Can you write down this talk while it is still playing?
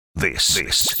This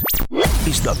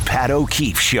is the Pat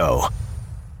O'Keefe Show.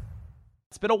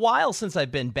 It's been a while since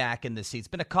I've been back in the seat. It's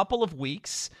been a couple of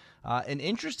weeks, an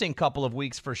interesting couple of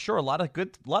weeks for sure. A lot of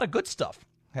good stuff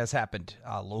has happened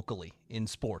locally in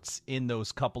sports in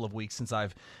those couple of weeks since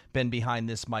I've been behind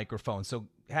this microphone. So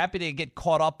happy to get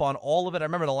caught up on all of it. I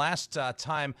remember the last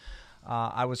time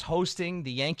I was hosting,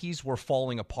 the Yankees were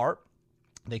falling apart.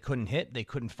 They couldn't hit. They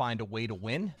couldn't find a way to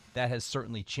win. That has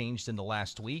certainly changed in the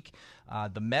last week.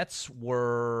 The Mets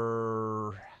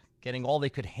were getting all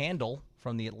they could handle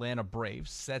from the Atlanta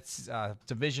Braves. That's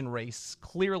division race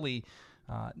clearly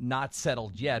not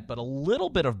settled yet, but a little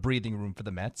bit of breathing room for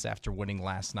the Mets after winning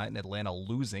last night and Atlanta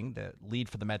losing. The lead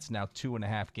for the Mets now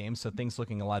 2.5 games, so things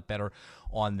looking a lot better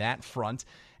on that front.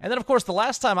 And then, of course, the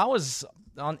last time I was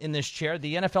in this chair,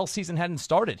 the NFL season hadn't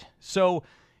started. So,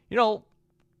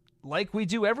 like we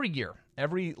do every year,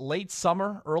 every late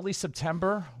summer, early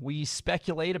September, we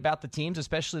speculate about the teams,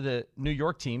 especially the New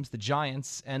York teams, the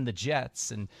Giants and the Jets.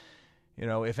 And,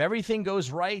 if everything goes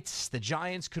right, the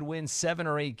Giants could win 7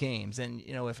 or 8 games. And,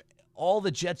 if all the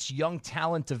Jets' young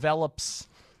talent develops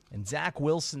and Zach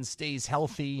Wilson stays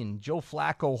healthy and Joe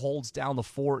Flacco holds down the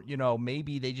fort,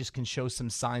 maybe they just can show some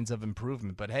signs of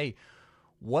improvement. But, hey,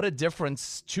 what a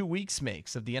difference 2 weeks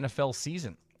makes of the NFL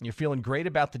season. You're feeling great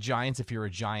about the Giants if you're a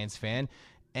Giants fan,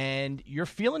 and you're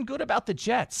feeling good about the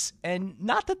Jets. And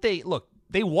not that they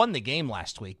won the game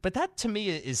last week, but that to me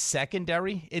is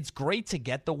secondary. It's great to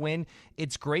get the win.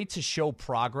 It's great to show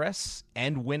progress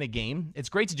and win a game. It's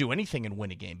great to do anything and win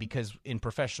a game because in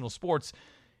professional sports,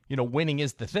 winning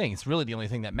is the thing. It's really the only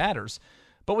thing that matters.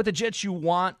 But with the Jets, you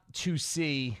want to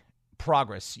see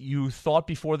progress. You thought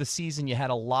before the season you had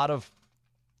a lot of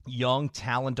young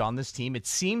talent on this team. It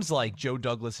seems like Joe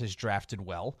Douglas has drafted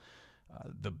well.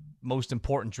 The most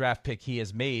important draft pick he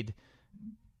has made,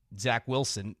 Zach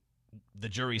Wilson, the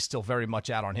jury's still very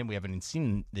much out on him. We haven't even seen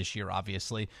him this year,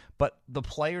 obviously. But the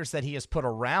players that he has put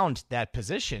around that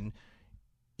position,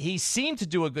 he seemed to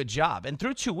do a good job. And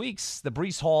through 2 weeks, the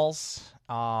Breece Halls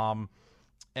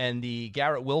and the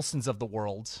Garrett Wilsons of the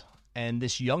world and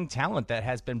this young talent that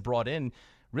has been brought in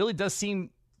really does seem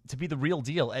to be the real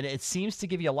deal. And it seems to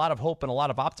give you a lot of hope and a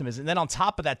lot of optimism. And then on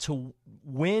top of that, to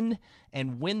win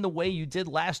the way you did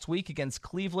last week against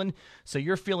Cleveland. So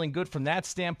you're feeling good from that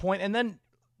standpoint. And then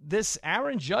this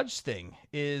Aaron Judge thing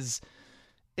is,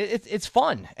 it's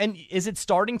fun. And is it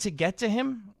starting to get to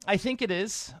him? I think it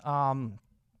is.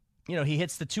 He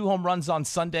hits the 2 home runs on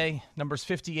Sunday, numbers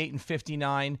 58 and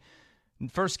 59.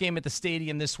 First game at the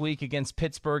stadium this week against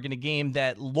Pittsburgh in a game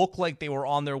that looked like they were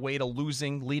on their way to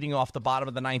losing, leading off the bottom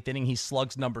of the 9th inning. He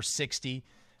slugs number 60.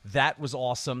 That was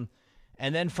awesome.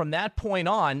 And then from that point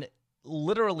on,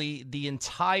 literally the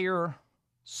entire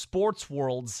sports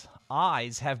world's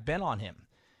eyes have been on him.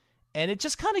 And it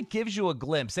just kind of gives you a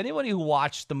glimpse. Anybody who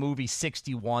watched the movie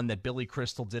 61 that Billy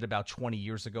Crystal did about 20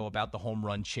 years ago about the home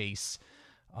run chase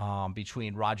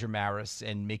between Roger Maris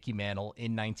and Mickey Mantle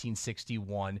in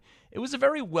 1961. It was a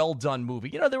very well done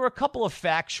movie. There were a couple of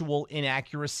factual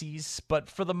inaccuracies, but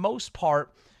for the most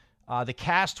part, the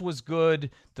cast was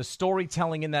good. The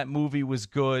storytelling in that movie was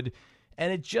good.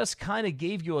 And it just kind of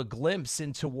gave you a glimpse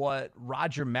into what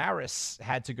Roger Maris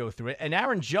had to go through. And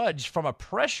Aaron Judge, from a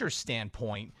pressure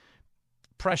standpoint,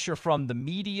 pressure from the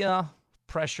media,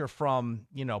 pressure from,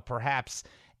 perhaps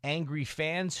angry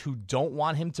fans who don't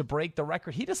want him to break the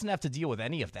record. He doesn't have to deal with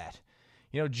any of that.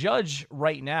 Judge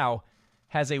right now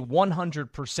has a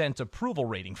 100% approval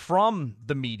rating from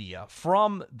the media,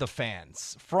 from the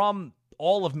fans, from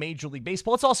all of Major League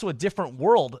Baseball. It's also a different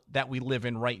world that we live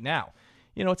in right now.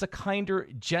 It's a kinder,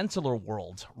 gentler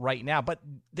world right now, but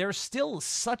there's still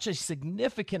such a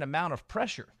significant amount of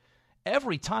pressure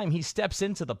every time he steps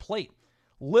into the plate.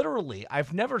 Literally,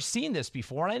 I've never seen this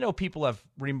before, and I know people have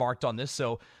remarked on this,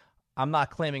 so I'm not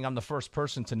claiming I'm the first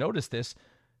person to notice this,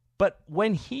 but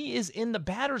when he is in the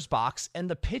batter's box and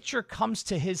the pitcher comes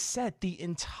to his set, the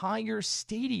entire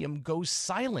stadium goes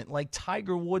silent, like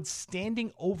Tiger Woods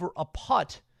standing over a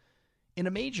putt in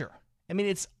a major. I mean,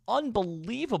 it's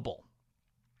unbelievable.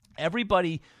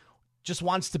 Everybody just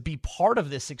wants to be part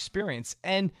of this experience,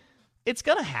 and it's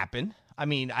going to happen. I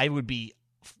mean, I would be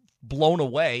blown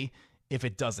away if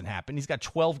it doesn't happen. He's got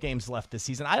 12 games left this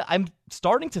season. I'm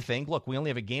starting to think, look, we only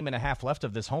have a game and a half left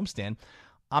of this homestand.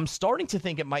 I'm starting to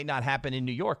think it might not happen in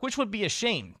New York, which would be a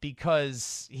shame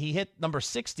because he hit number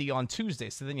 60 on Tuesday.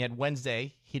 So then you had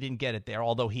Wednesday. He didn't get it there,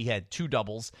 although he had 2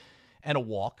 doubles and a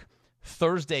walk.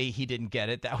 Thursday, he didn't get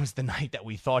it. That was the night that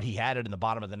we thought he had it in the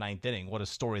bottom of the 9th inning. What a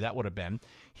story that would have been.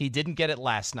 He didn't get it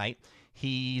last night.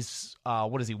 He's,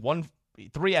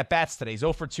 3 at-bats today. He's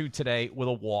 0 for 2 today with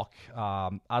a walk.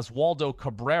 Oswaldo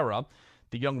Cabrera,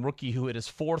 the young rookie who hit his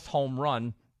 4th home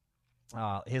run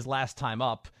his last time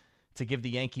up to give the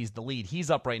Yankees the lead. He's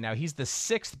up right now. He's the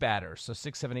 6th batter, so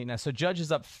 6, 7, 8, 9. So Judge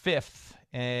is up 5th,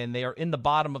 and they are in the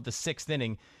bottom of the 6th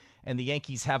inning, and the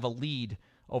Yankees have a lead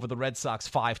over the Red Sox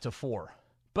 5-4.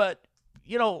 But,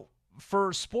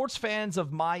 for sports fans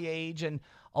of my age and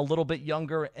a little bit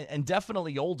younger and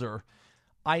definitely older,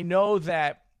 I know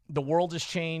that the world has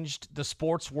changed. The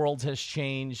sports world has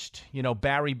changed.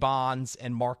 Barry Bonds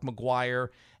and Mark McGwire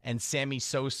and Sammy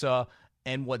Sosa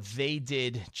and what they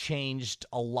did changed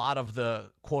a lot of the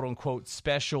quote-unquote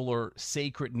special or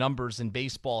sacred numbers in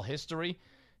baseball history.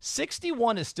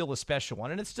 61 is still a special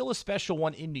one, and it's still a special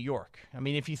one in New York. I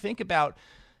mean, if you think about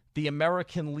the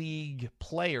American League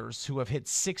players who have hit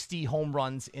 60 home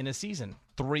runs in a season,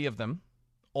 3 of them,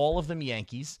 all of them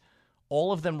Yankees,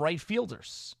 all of them right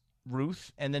fielders,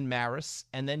 Ruth and then Maris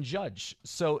and then Judge.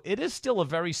 So it is still a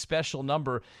very special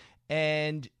number.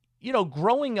 And,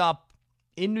 growing up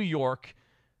in New York,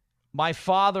 my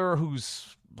father,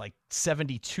 who's like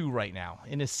 72 right now,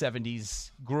 in his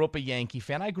 70s, grew up a Yankee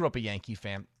fan. I grew up a Yankee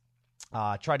fan.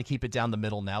 Try to keep it down the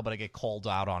middle now, but I get called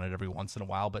out on it every once in a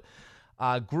while. But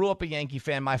grew up a Yankee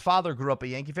fan. My father grew up a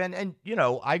Yankee fan. And,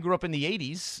 I grew up in the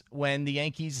 80s when the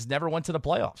Yankees never went to the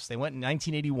playoffs. They went in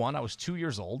 1981. I was 2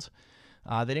 years old.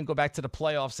 They didn't go back to the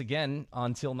playoffs again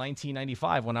until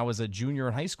 1995 when I was a junior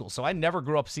in high school. So I never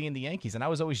grew up seeing the Yankees, and I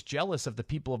was always jealous of the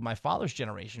people of my father's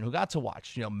generation who got to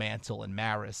watch, Mantle and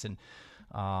Maris and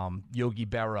Yogi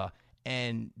Berra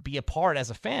and be a part as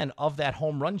a fan of that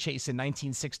home run chase in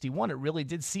 1961. It really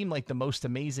did seem like the most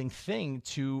amazing thing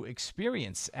to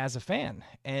experience as a fan.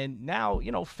 And now,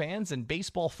 fans and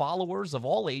baseball followers of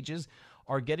all ages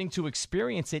are getting to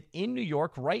experience it in New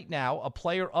York right now, a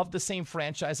player of the same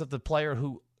franchise of the player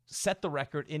who set the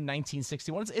record in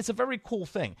 1961. It's a very cool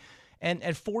thing. And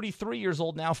at 43 years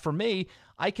old now, for me,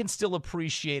 I can still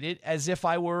appreciate it as if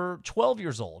I were 12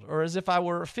 years old or as if I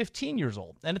were 15 years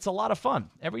old. And it's a lot of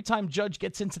fun. Every time Judge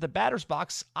gets into the batter's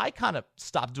box, I kind of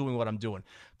stop doing what I'm doing.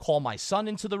 Call my son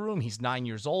into the room. He's 9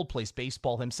 years old, plays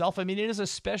baseball himself. I mean, it is a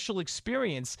special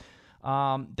experience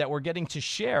that we're getting to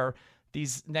share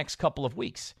these next couple of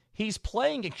weeks. He's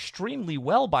playing extremely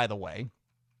well, by the way,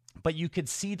 but you could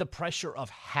see the pressure of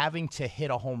having to hit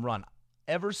a home run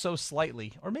ever so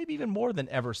slightly, or maybe even more than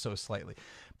ever so slightly.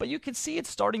 But you can see it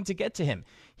starting to get to him.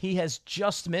 He has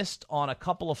just missed on a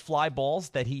couple of fly balls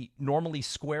that he normally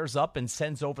squares up and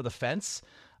sends over the fence.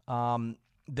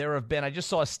 There have been, I just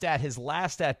saw a stat, his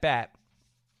last at-bat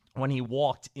when he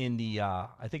walked in the,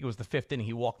 I think it was the 5th inning,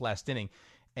 he walked last inning,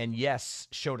 and yes,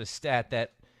 showed a stat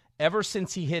that ever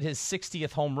since he hit his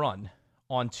 60th home run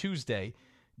on Tuesday,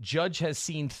 Judge has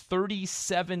seen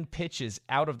 37 pitches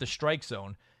out of the strike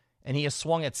zone, and he has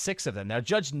swung at 6 of them. Now,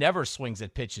 Judge never swings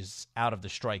at pitches out of the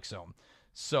strike zone.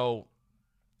 So,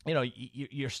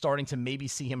 you're starting to maybe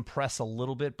see him press a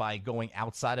little bit by going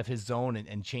outside of his zone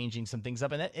and changing some things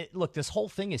up. And look, this whole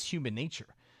thing is human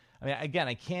nature. I mean, again,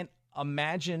 I can't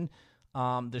imagine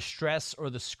the stress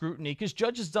or the scrutiny, because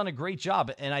Judge has done a great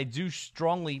job, and I do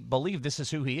strongly believe this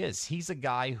is who he is. He's a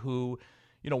guy who,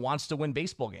 wants to win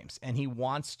baseball games, and he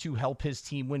wants to help his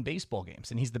team win baseball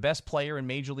games, and he's the best player in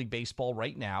Major League Baseball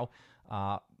right now.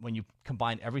 When you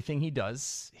combine everything he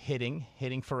does, hitting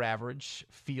for average,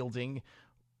 fielding,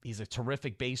 he's a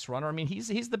terrific base runner. I mean,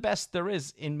 he's the best there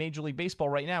is in Major League Baseball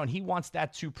right now, and he wants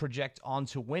that to project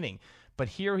onto winning. But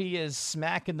here he is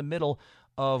smack in the middle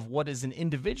of what is an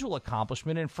individual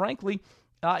accomplishment, and frankly,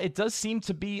 it does seem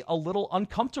to be a little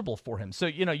uncomfortable for him. So,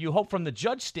 you hope from the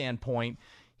Judge standpoint,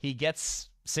 he gets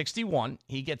 61,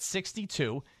 he gets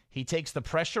 62, he takes the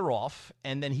pressure off,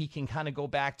 and then he can kind of go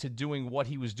back to doing what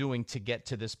he was doing to get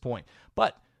to this point.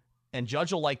 And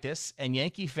Judge will like this, and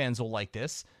Yankee fans will like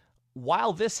this,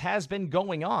 while this has been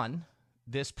going on,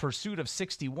 this pursuit of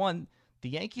 61, the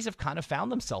Yankees have kind of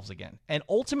found themselves again. And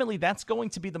ultimately, that's going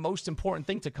to be the most important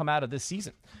thing to come out of this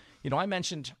season. I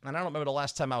mentioned, and I don't remember the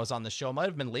last time I was on the show, it might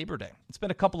have been Labor Day. It's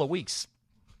been a couple of weeks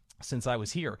since I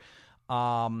was here.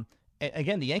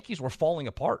 Again, the Yankees were falling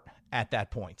apart at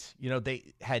that point.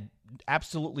 They had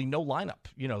absolutely no lineup.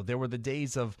 There were the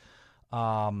days of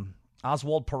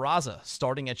Oswald Peraza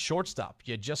starting at shortstop.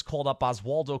 You had just called up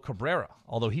Oswaldo Cabrera,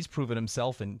 although he's proven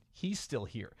himself and he's still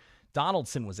here.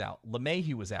 Donaldson was out.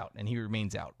 LeMahieu was out, and he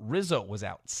remains out. Rizzo was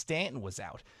out. Stanton was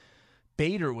out.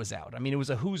 Bader was out. I mean, it was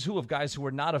a who's who of guys who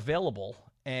were not available,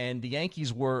 and the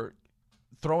Yankees were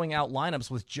throwing out lineups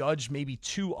with Judge, maybe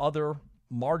 2 other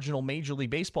marginal Major League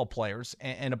Baseball players,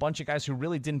 and a bunch of guys who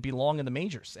really didn't belong in the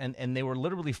majors, and they were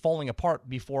literally falling apart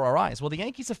before our eyes. Well, the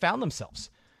Yankees have found themselves.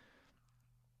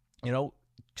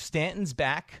 Stanton's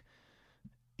back.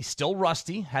 He's still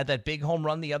rusty. Had that big home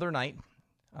run the other night.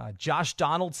 Josh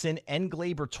Donaldson and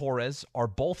Gleyber Torres are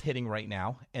both hitting right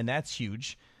now, and that's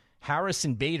huge.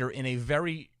 Harrison Bader, in a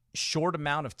very short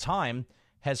amount of time,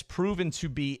 has proven to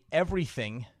be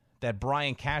everything that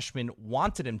Brian Cashman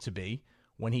wanted him to be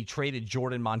when he traded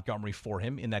Jordan Montgomery for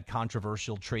him in that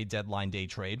controversial trade deadline day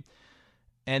trade.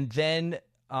 And then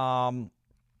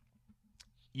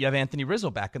you have Anthony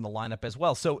Rizzo back in the lineup as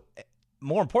well. So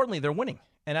more importantly, they're winning.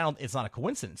 And it's not a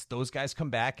coincidence. Those guys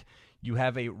come back. You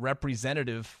have a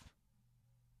representative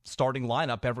starting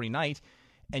lineup every night,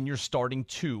 and you're starting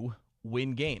to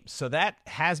win games. So that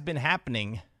has been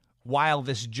happening while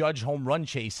this Judge home run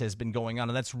chase has been going on.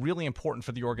 And that's really important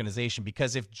for the organization,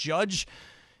 because if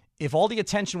all the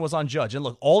attention was on Judge, and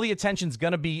look, all the attention's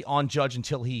going to be on Judge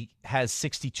until he has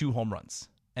 62 home runs.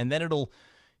 And then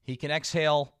he can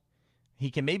exhale.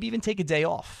 He can maybe even take a day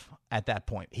off at that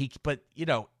point. But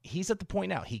he's at the point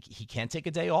now. He can't take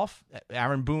a day off.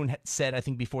 Aaron Boone said, I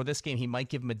think before this game, he might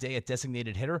give him a day at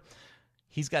designated hitter.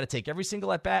 He's got to take every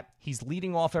single at-bat. He's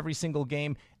leading off every single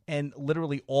game, and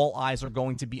literally all eyes are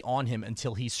going to be on him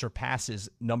until he surpasses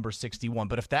number 61.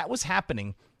 But if that was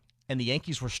happening and the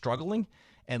Yankees were struggling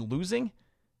and losing,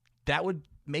 that would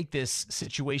make this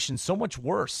situation so much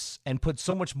worse and put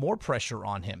so much more pressure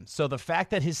on him. So the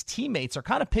fact that his teammates are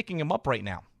kind of picking him up right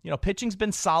now. Pitching's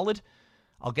been solid.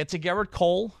 I'll get to Garrett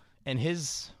Cole and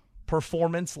his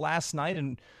performance last night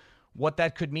and what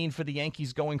that could mean for the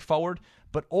Yankees going forward.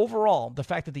 But overall, the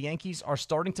fact that the Yankees are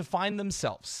starting to find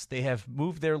themselves. They have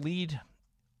moved their lead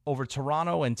over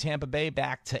Toronto and Tampa Bay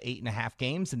back to 8.5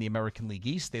 games in the American League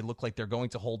East. They look like they're going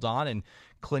to hold on and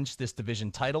clinch this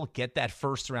division title, get that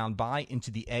first-round bye into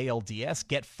the ALDS,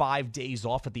 get 5 days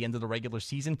off at the end of the regular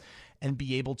season, and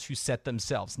be able to set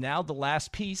themselves. Now the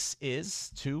last piece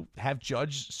is to have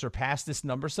Judge surpass this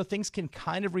number so things can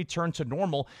kind of return to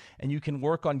normal, and you can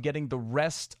work on getting the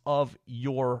rest of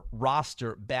your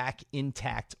roster back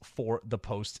intact for the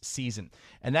postseason.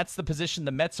 And that's the position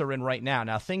the Mets are in right now.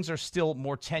 Now, things are still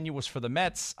more tenuous for the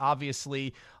Mets.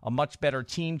 Obviously, a much better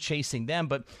team chasing them,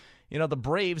 but the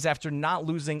Braves, after not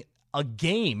losing a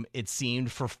game, it seemed,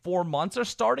 for 4 months, are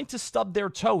starting to stub their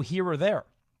toe here or there.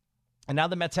 And now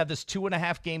the Mets have this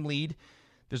 2.5-game lead.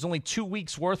 There's only 2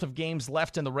 weeks' worth of games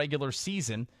left in the regular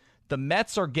season. The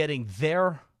Mets are getting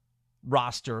their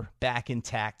roster back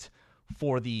intact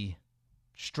for the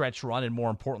stretch run and, more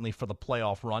importantly, for the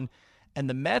playoff run. And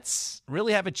the Mets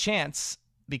really have a chance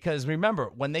because,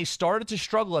 remember, when they started to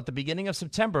struggle at the beginning of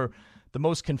September, the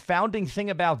most confounding thing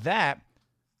about that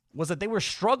was that they were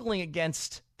struggling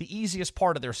against the easiest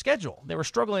part of their schedule. They were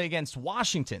struggling against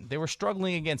Washington. They were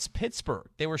struggling against Pittsburgh.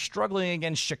 They were struggling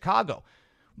against Chicago.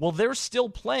 Well, they're still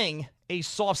playing a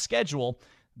soft schedule.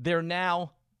 They're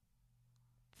now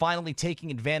finally taking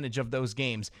advantage of those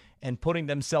games and putting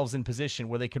themselves in position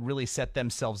where they could really set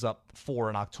themselves up for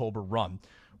an October run,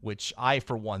 which I,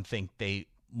 for one, think they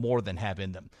more than have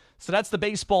in them. So that's the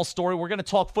baseball story. We're going to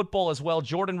talk football as well.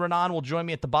 Jordan Raanan will join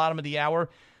me at the bottom of the hour.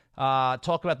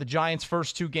 Talk about the Giants'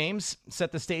 first 2 games,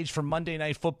 set the stage for Monday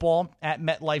Night Football at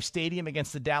MetLife Stadium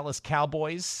against the Dallas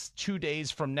Cowboys 2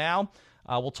 days from now.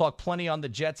 We'll talk plenty on the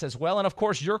Jets as well. And, of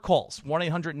course, your calls,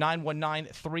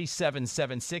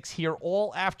 1-800-919-3776 here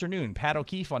all afternoon. Pat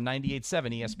O'Keefe on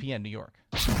 98.7 ESPN New York.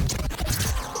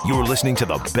 You're listening to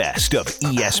the best of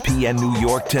ESPN New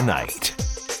York tonight.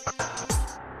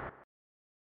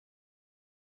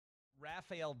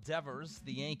 Rafael Devers,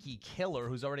 the Yankee killer,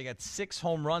 who's already got 6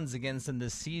 home runs against him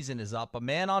this season, is up. A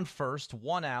man on first,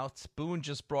 1 out. Boone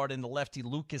just brought in the lefty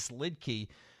Lucas Lidke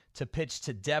to pitch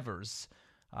to Devers.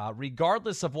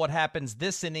 Regardless of what happens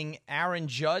this inning, Aaron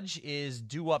Judge is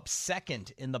due up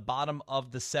second in the bottom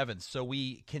of the 7th. So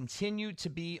we continue to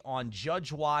be on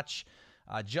Judge watch.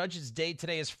 Judge's day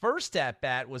today, his first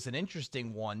at-bat was an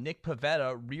interesting one. Nick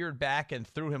Pivetta reared back and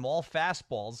threw him all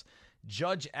fastballs.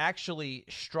 Judge actually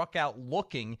struck out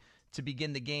looking to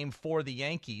begin the game for the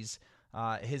Yankees.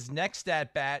 His next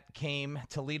at-bat came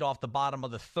to lead off the bottom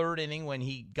of the 3rd inning when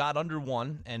he got under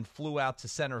 1 and flew out to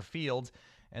center field.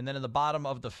 And then in the bottom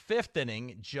of the 5th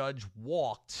inning, Judge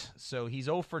walked. So he's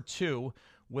 0 for 2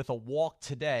 with a walk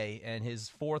today, and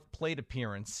his 4th plate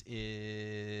appearance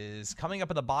is coming up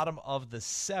at the bottom of the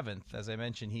 7th. As I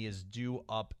mentioned, he is due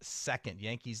up second.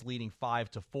 Yankees leading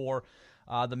 5-4.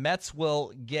 The Mets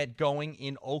will get going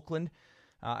in Oakland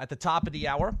at the top of the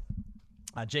hour.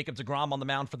 Jacob deGrom on the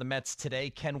mound for the Mets today.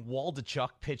 Ken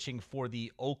Waldichuk pitching for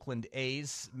the Oakland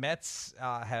A's. Mets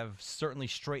have certainly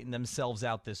straightened themselves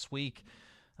out this week.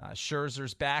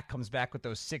 Scherzer's back, comes back with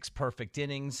those 6 perfect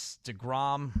innings.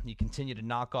 DeGrom, you continue to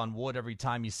knock on wood every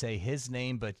time you say his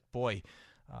name, but boy,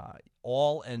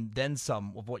 all and then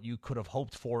some of what you could have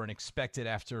hoped for and expected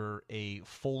after a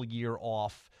full year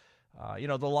off. The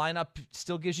lineup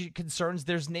still gives you concerns.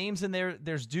 There's names in there.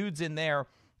 There's dudes in there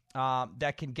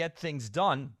that can get things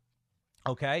done,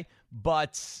 okay?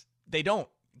 But they don't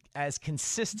as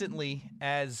consistently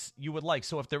as you would like.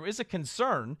 So if there is a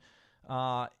concern,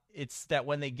 it's that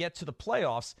when they get to the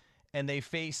playoffs and they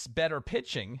face better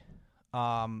pitching,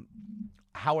 how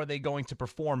are they going to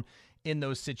perform in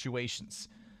those situations?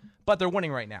 But they're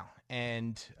winning right now.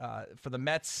 And for the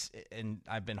Mets, and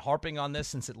I've been harping on this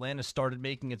since Atlanta started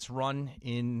making its run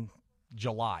in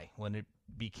July when it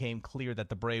became clear that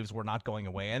the Braves were not going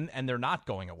away. And they're not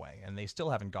going away, and they still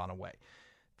haven't gone away.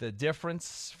 The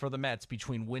difference for the Mets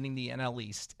between winning the NL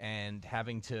East and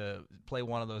having to play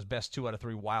one of those best 2 out of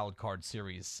 3 wild card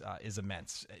series is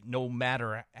immense, no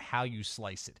matter how you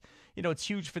slice it. It's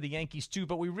huge for the Yankees too,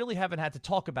 but we really haven't had to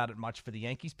talk about it much for the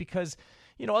Yankees because,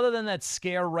 other than that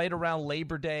scare right around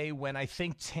Labor Day when I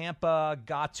think Tampa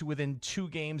got to within 2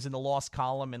 games in the loss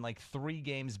column and like 3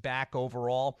 games back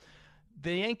overall,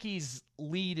 the Yankees'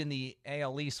 lead in the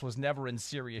AL East was never in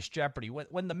serious jeopardy.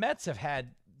 When the Mets have had,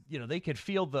 they could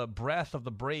feel the breath of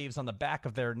the Braves on the back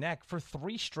of their neck for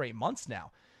 3 straight months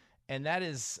now. And that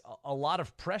is a lot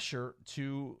of pressure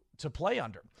to play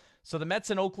under. So the Mets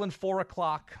in Oakland, 4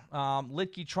 o'clock.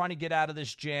 Litke trying to get out of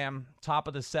this jam. Top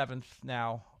of the 7th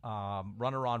now.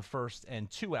 Runner on first and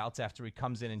 2 outs after he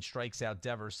comes in and strikes out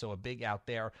Devers. So a big out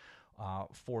there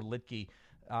for Litke.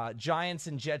 Giants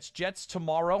and Jets. Jets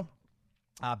tomorrow.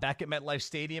 Back at MetLife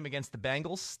Stadium against the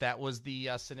Bengals. That was the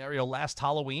scenario last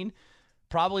Halloween.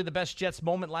 Probably the best Jets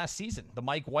moment last season, the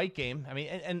Mike White game. I mean,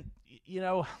 and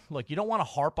look, you don't want to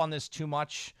harp on this too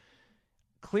much.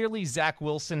 Clearly, Zach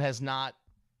Wilson has not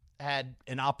had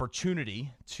an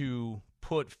opportunity to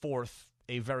put forth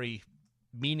a very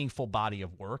meaningful body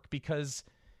of work because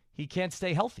he can't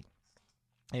stay healthy.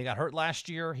 He got hurt last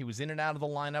year. He was in and out of the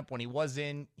lineup. When he was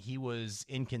in, he was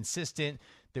inconsistent.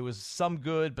 There was some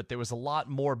good, but there was a lot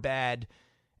more bad.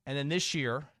 And then this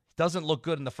year, doesn't look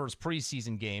good in the first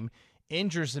preseason game,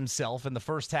 injures himself in the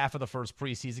first half of the first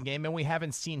preseason game, and we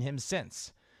haven't seen him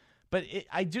since. But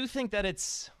I do think that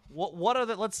it's what are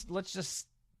the let's just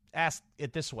ask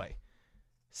it this way.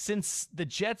 Since the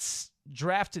Jets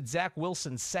drafted Zach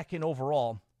Wilson 2nd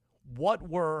overall, what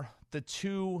were the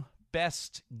 2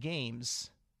 best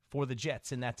games for the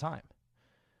Jets in that time?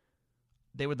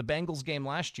 They were the Bengals game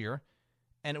last year,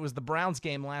 and it was the Browns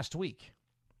game last week.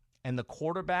 And the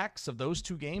quarterbacks of those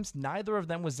 2 games, neither of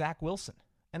them was Zach Wilson.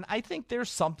 And I think there's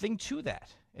something to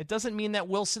that. It doesn't mean that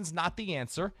Wilson's not the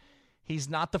answer. He's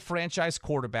not the franchise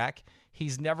quarterback.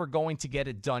 He's never going to get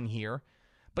it done here.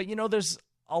 But, there's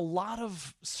a lot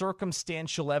of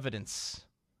circumstantial evidence,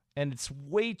 and it's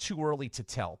way too early to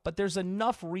tell. But there's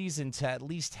enough reason to at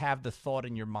least have the thought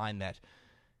in your mind that,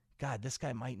 God, this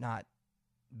guy might not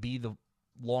be the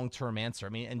long-term answer. I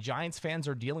mean, and Giants fans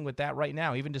are dealing with that right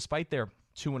now, even despite their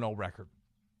 2-0 record.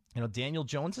 Daniel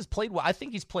Jones has played well. I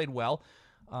think he's played well.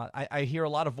 I hear a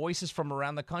lot of voices from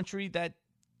around the country that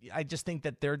I just think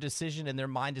that their decision and their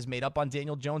mind is made up on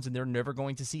Daniel Jones, and they're never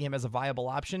going to see him as a viable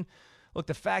option. Look,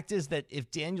 the fact is that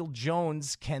if Daniel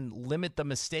Jones can limit the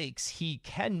mistakes, he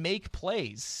can make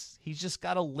plays. He's just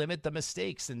got to limit the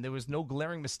mistakes, and there was no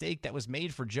glaring mistake that was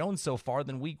made for Jones so far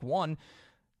than week 1,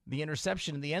 the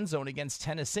interception in the end zone against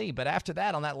Tennessee. But after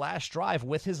that, on that last drive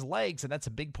with his legs, and that's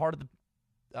a big part of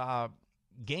the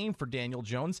game for Daniel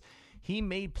Jones, he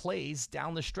made plays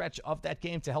down the stretch of that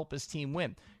game to help his team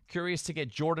win. Curious to get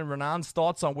Jordan Raanan's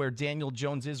thoughts on where Daniel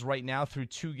Jones is right now through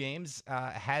 2 games.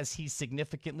 Has he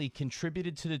significantly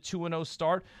contributed to the 2-0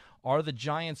 start? Are the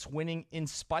Giants winning in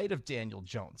spite of Daniel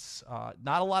Jones?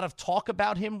 Not a lot of talk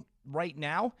about him right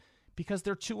now because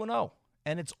they're 2-0,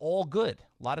 and it's all good.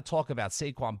 A lot of talk about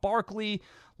Saquon Barkley,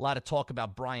 a lot of talk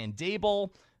about Brian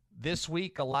Daboll. This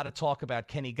week, a lot of talk about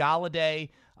Kenny Golladay.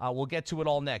 We'll get to it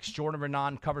all next. Jordan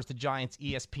Raanan covers the Giants.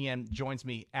 ESPN joins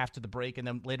me after the break, and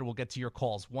then later we'll get to your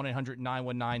calls.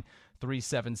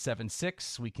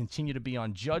 1-800-919-3776. We continue to be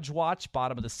on Judge Watch.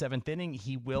 Bottom of the 7th inning.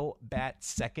 He will bat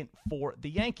second for the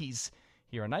Yankees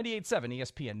here on 98.7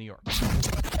 ESPN New York.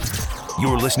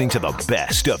 You're listening to the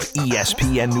best of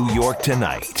ESPN New York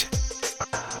tonight.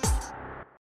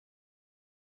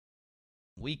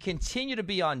 We continue to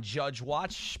be on Judge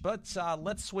Watch, but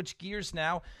let's switch gears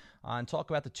now and talk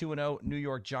about the 2-0 New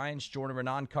York Giants. Jordan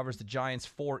Raanan covers the Giants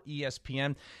for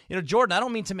ESPN. Jordan, I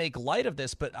don't mean to make light of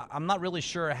this, but I'm not really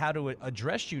sure how to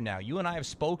address you now. You and I have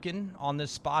spoken on this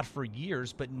spot for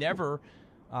years, but never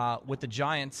with the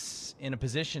Giants in a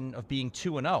position of being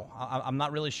 2-0. I'm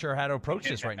not really sure how to approach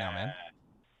this right now, man.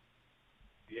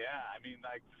 Yeah, I mean,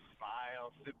 like,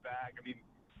 smile, sit back. I mean,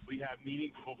 we have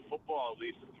meaningful football at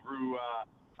least through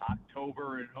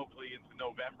October and hopefully into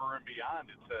November and beyond.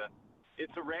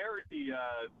 It's a rarity,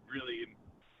 really, in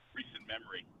recent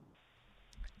memory.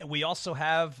 And we also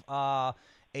have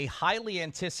a highly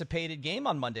anticipated game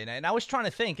on Monday night. And I was trying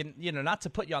to think, and not to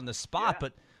put you on the spot,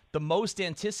 but the most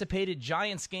anticipated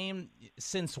Giants game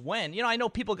since when? I know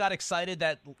people got excited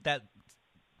that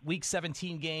Week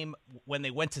 17 game when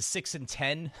they went to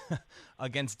 6-10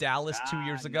 against Dallas 2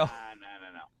 years ago. No.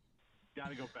 Got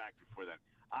to go back before that.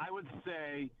 I would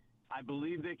say, I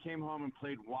believe they came home and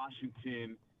played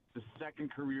Washington, the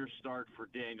second career start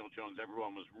for Daniel Jones.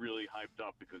 Everyone was really hyped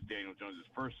up because Daniel Jones'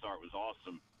 first start was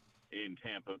awesome in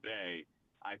Tampa Bay.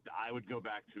 I would go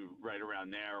back to right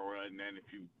around there, and then if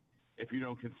you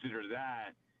don't consider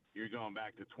that, you're going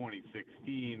back to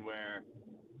 2016 where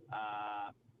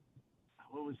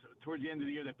towards the end of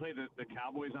the year they played the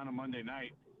Cowboys on a Monday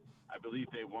night. I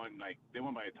believe they won by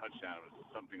a touchdown. It was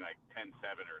something like 10-7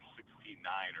 or 16-9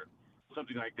 or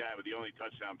something like that, with the only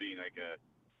touchdown being like a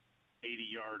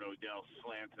 80-yard Odell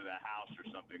slant to the house or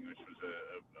something, which was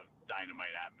a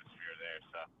dynamite atmosphere there.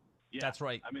 So, yeah, that's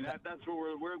right. I mean, that's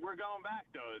where we're going back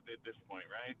though at this point,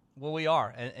 right? Well, we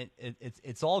are, and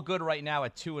it's all good right now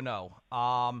at 2-0.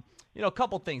 A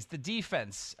couple things. The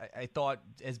defense, I thought,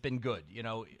 has been good.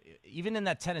 Even in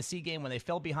that Tennessee game when they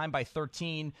fell behind by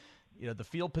 13. The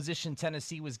field position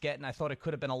Tennessee was getting, I thought it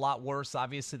could have been a lot worse.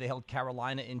 Obviously, they held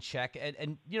Carolina in check.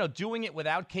 And doing it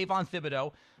without Kayvon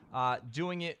Thibodeaux,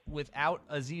 doing it without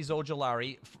Azeez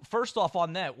Ojulari. First off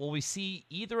on that, will we see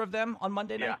either of them on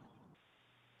Monday night?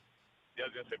 Yeah, I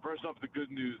was going to say, first off, the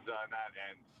good news on that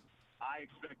end, I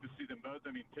expect to see them both. I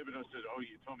mean, Thibodeaux said,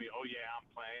 you told me, I'm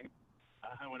playing,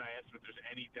 when I asked him if there's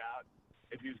any doubt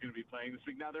if he was going to be playing this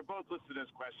week. Now, they're both listed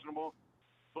as questionable.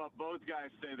 But both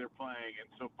guys say they're playing, and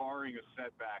so barring a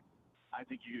setback, I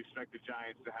think you expect the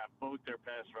Giants to have both their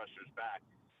pass rushers back,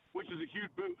 which is a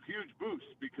huge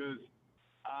boost because,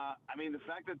 the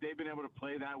fact that they've been able to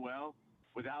play that well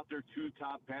without their two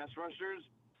top pass rushers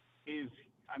is,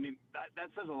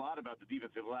 that says a lot about the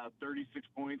defense. They've allowed 36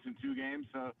 points in 2 games,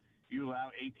 so you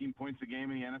allow 18 points a game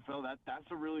in the NFL.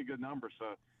 That's a really good number.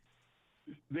 So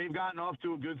they've gotten off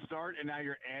to a good start, and now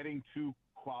you're adding 2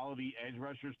 quality edge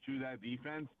rushers to that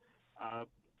defense.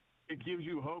 It gives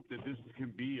you hope that this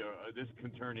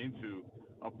can turn into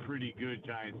a pretty good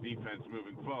Giants defense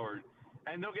moving forward,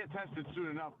 and they'll get tested soon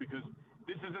enough because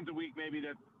this isn't the week maybe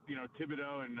that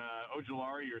Thibodeaux and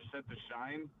Ojulari are set to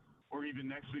shine, or even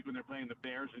next week when they're playing the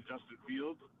Bears and Justin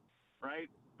Fields, right?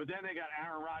 But then they got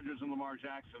Aaron Rodgers and Lamar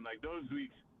Jackson. Like those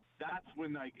weeks, that's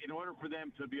when in order for them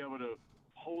to be able to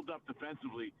hold up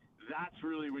defensively, that's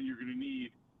really when you're going to need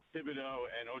Thibodeaux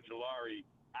and Ojulari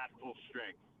at full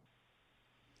strength.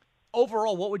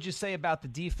 Overall, what would you say about the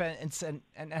defense and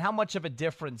how much of a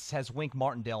difference has Wink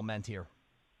Martindale meant here?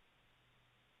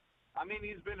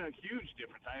 He's been a huge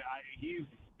difference. He's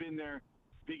been their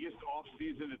biggest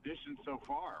offseason addition so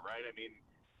far, right?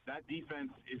 That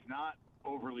defense is not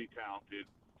overly talented.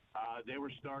 They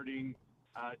were starting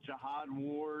Jihad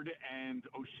Ward and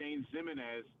O'Shane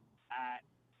Ximenez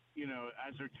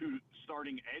as their 2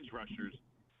 starting edge rushers.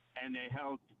 And they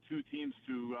held 2 teams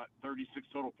to 36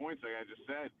 total points, like I just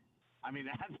said.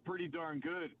 That's pretty darn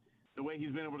good, the way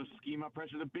he's been able to scheme up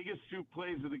pressure. The biggest 2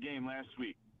 plays of the game last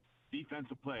week,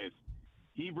 defensive plays.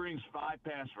 He brings 5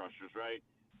 pass rushers, right,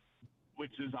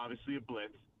 which is obviously a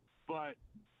blitz. But,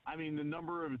 the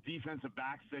number of defensive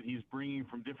backs that he's bringing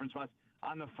from different spots.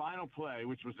 On the final play,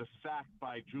 which was a sack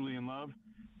by Julian Love,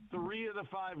 3 of the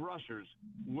 5 rushers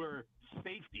were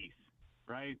safeties,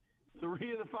 right?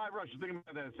 3 of the 5 rushers, think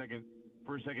about that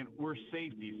for a second, were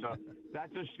safety. So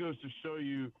that just goes to show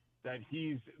you that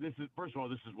first of all,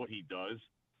 this is what he does,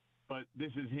 but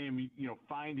this is him,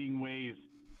 finding ways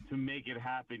to make it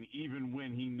happen even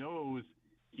when he knows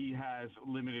he has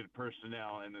limited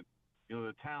personnel and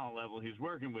the talent level he's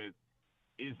working with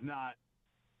is not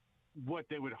what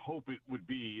they would hope it would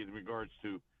be in regards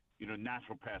to,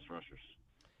 natural pass rushers.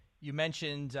 You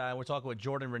mentioned we're talking with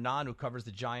Jordan Raanan, who covers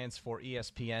the Giants for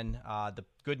ESPN. The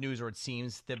good news, or it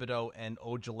seems, Thibodeaux and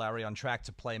Ojulari on track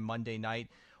to play Monday night.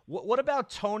 What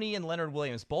about Tony and Leonard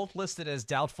Williams, both listed as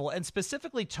doubtful, and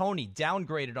specifically Tony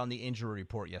downgraded on the injury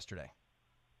report yesterday?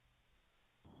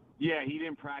 Yeah, he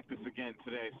didn't practice again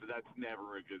today, so that's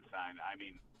never a good sign.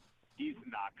 He's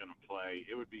not going to play.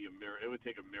 It would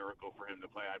take a miracle for him to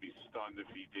play. I'd be stunned if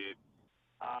he did.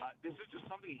 This is just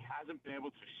something he hasn't been able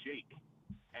to shake.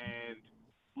 And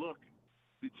look,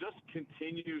 it just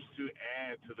continues to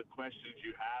add to the questions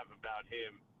you have about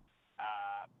him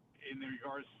in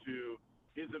regards to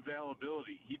his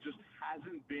availability. He just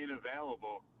hasn't been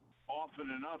available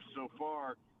often enough so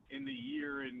far in the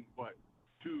year and,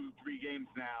 2-3 games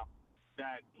now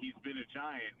that he's been a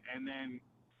Giant. And then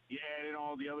you add in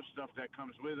all the other stuff that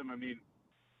comes with him. I mean,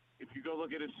 if you go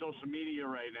look at his social media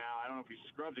right now, I don't know if he's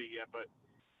scrubbed it yet, but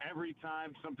every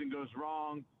time something goes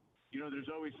wrong,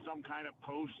 there's always some kind of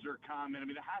post or comment. I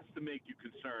mean, it has to make you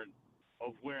concerned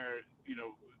of where,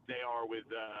 they are with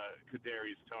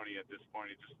Kadarius Toney at this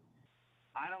point.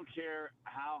 I don't care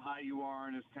how high you are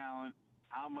in his talent,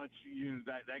 how much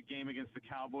that game against the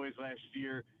Cowboys last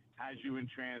year has you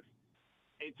entranced.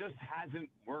 It just hasn't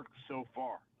worked so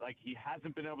far. Like, he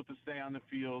hasn't been able to stay on the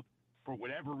field for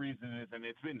whatever reason it is, and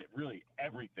it's been really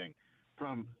everything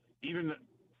from even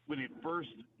when it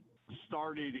first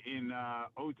started in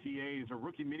OTAs or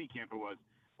rookie minicamp it was,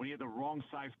 when he had the wrong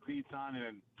size cleats on and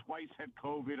then twice had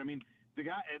COVID. I mean, the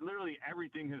guy, literally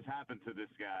everything has happened to this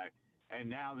guy, and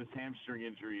now this hamstring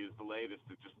injury is the latest.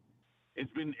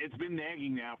 It's been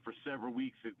nagging now for several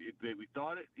weeks. We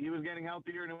thought he was getting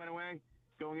healthier and it went away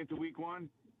going into week 1,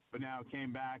 but now it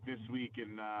came back this week,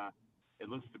 and it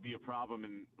looks to be a problem.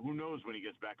 And who knows when he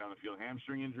gets back on the field?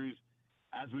 Hamstring injuries,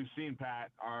 as we've seen,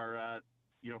 Pat, are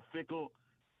fickle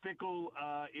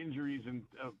injuries and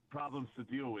problems to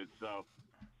deal with. So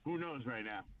who knows right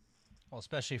now? Well,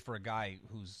 especially for a guy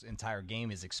whose entire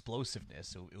game is explosiveness,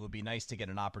 so it would be nice to get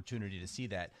an opportunity to see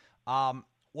that.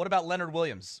 What about Leonard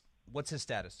Williams? What's his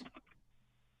status?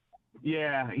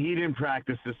 Yeah, he didn't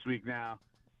practice this week now.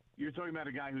 You're talking about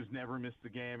a guy who's never missed a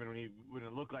game, and when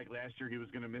it looked like last year he was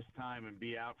going to miss time and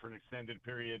be out for an extended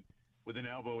period with an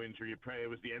elbow injury. It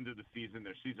was the end of the season.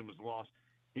 Their season was lost.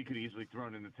 He could easily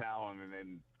thrown in the towel and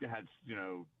then had,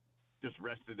 just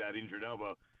rested that injured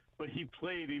elbow. But he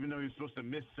played even though he was supposed to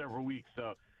miss several weeks.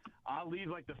 So I'll leave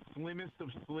like the slimmest of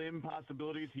slim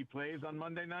possibilities he plays on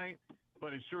Monday night,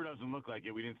 but it sure doesn't look like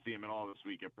it. We didn't see him at all this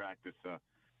week at practice. So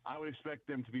I would expect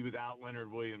them to be without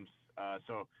Leonard Williams.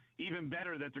 So even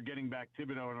better that they're getting back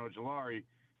Thibodeaux and Ojulari,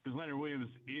 because Leonard Williams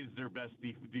is their best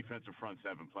defensive front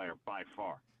seven player by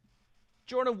far.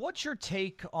 Jordan, what's your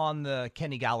take on the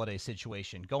Kenny Golladay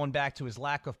situation? Going back to his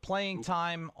lack of playing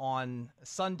time on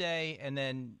Sunday and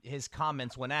then his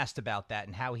comments when asked about that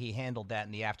and how he handled that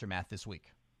in the aftermath this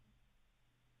week.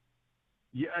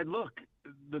 Yeah, look,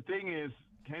 the thing is,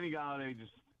 Kenny Golladay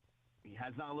he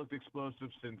has not looked explosive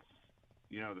since,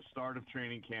 the start of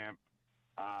training camp.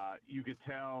 You could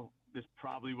tell this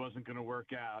probably wasn't going to work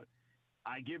out.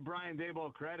 I give Brian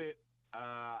Daboll credit.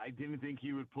 I didn't think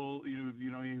he would pull, he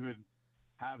would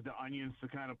have the onions to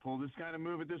kind of pull this kind of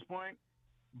move at this point,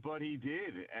 but he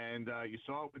did. And you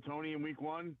saw it with Toney in week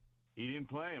 1. He didn't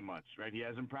play him much, right? He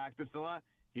hasn't practiced a lot.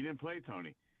 He didn't play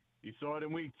Toney. You saw it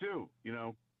in week 2.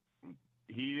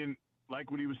 He didn't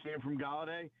like what he was saying from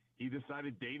Golladay. He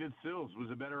decided David Sills was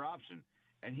a better option.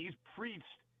 And he's preached,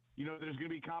 there's going to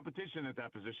be competition at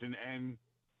that position. And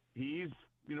he's,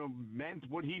 meant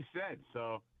what he said.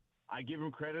 So I give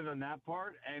him credit on that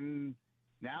part. And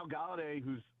now Golladay,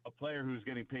 who's a player who's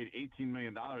getting paid $18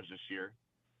 million this year,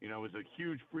 was a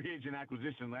huge free agent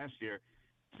acquisition last year,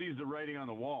 sees the writing on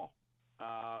the wall.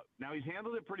 Now he's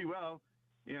handled it pretty well.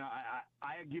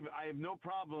 I have no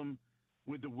problem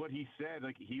with what he said.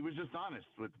 Like, he was just honest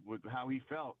with how he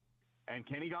felt. And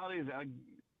Kenny Golladay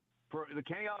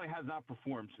Kenny Golladay has not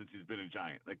performed since he's been a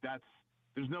Giant. Like,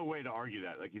 there's no way to argue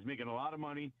that. Like, he's making a lot of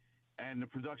money, and the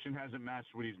production hasn't matched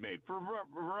what he's made for a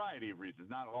variety of reasons,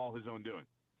 not all his own doing.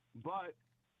 But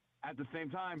at the same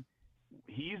time,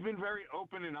 he's been very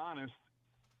open and honest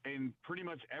in pretty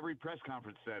much every press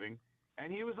conference setting,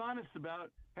 and he was honest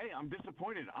about, hey, I'm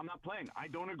disappointed. I'm not playing. I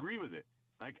don't agree with it.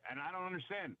 And I don't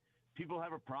understand. People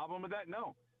have a problem with that?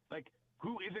 No.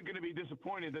 Who isn't going to be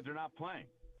disappointed that they're not playing?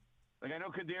 I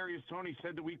know Kadarius Toney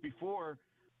said the week before,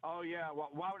 oh, yeah, well,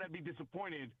 why would I be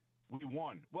disappointed? We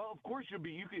won. Well, of course you'll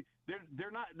be. You could. They're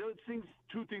not. Those things.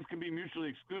 Two things can be mutually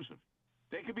exclusive.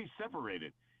 They can be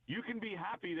separated. You can be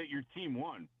happy that your team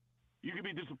won. You can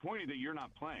be disappointed that you're not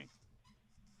playing.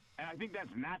 And I think that's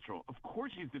natural. Of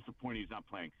course he's disappointed he's not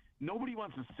playing. Nobody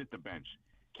wants to sit the bench.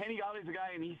 Kenny Galladay's a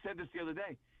guy, and he said this the other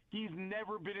day. He's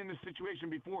never been in this situation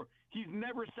before. He's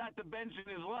never sat the bench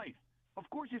in his life. Of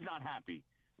course he's not happy.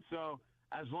 So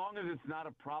as long as it's not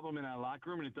a problem in that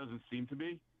locker room, and it doesn't seem to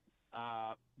be,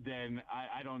 then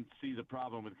I don't see the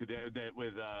problem with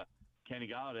Kenny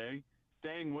Golladay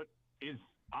saying what is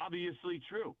obviously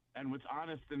true and what's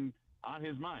honest and on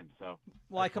his mind. So,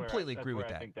 well, I completely agree with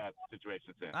that. I think that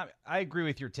situation's in. I agree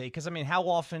with your take because, how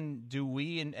often do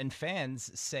we and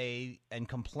fans say and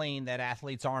complain that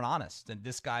athletes aren't honest? And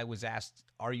this guy was asked,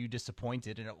 are you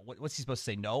disappointed? And what's he supposed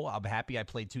to say? No, I'm happy I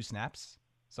played 2 snaps.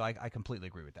 So I completely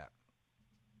agree with that.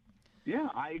 Yeah,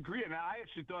 I agree. And I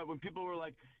actually thought when people were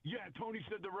like, yeah, Toney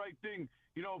said the right thing,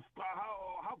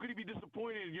 how could he be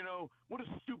disappointed? What a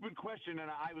stupid question.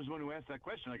 And I was the one who asked that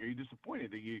question. Like, are you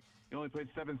disappointed that you only played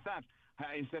 7 snaps?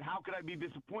 He said, how could I be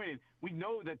disappointed? We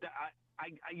know that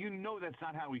that's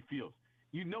not how he feels.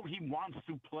 He wants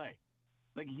to play.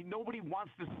 Like, nobody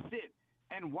wants to sit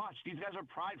and watch. These guys are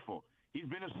prideful. He's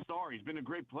been a star. He's been a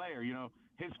great player,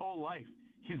 his whole life.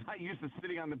 He's not used to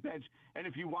sitting on the bench. And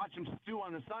if you watch him stew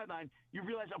on the sideline, you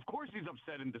realize, of course, he's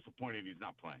upset and disappointed he's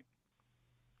not playing.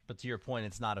 But to your point,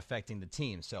 it's not affecting the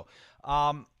team. So,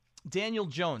 Daniel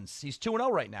Jones, he's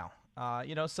 2-0 right now.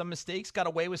 Some mistakes, got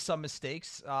away with some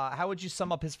mistakes. How would you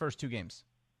sum up his first 2 games?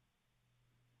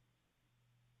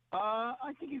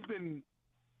 I think he's been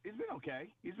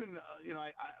okay. He's been,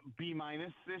 B-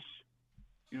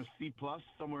 ish, C+,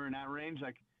 somewhere in that range.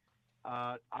 Like,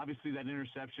 obviously that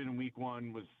interception in week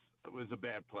 1 was a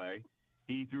bad play.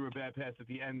 He threw a bad pass at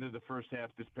the end of the first half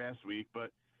this past week,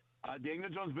 but Daniel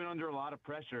Jones has been under a lot of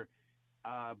pressure.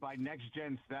 By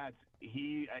next-gen stats,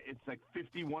 it's like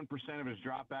 51% of his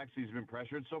dropbacks he's been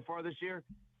pressured so far this year.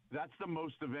 That's the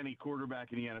most of any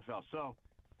quarterback in the NFL. So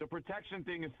the protection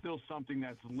thing is still something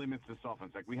that limits this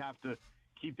offense. Like, we have to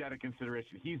keep that in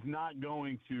consideration. He's not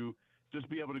going to just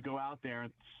be able to go out there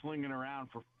and sling it around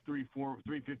for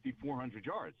 350, 400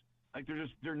 yards. Like,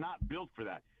 they're not built for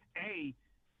that.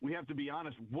 We have to be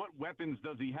honest. What weapons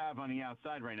does he have on the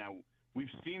outside right now? We've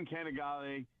seen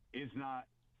Golladay is not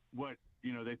what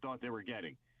they thought they were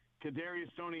getting.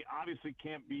 Kadarius Toney obviously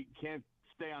can't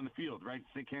stay on the field, right?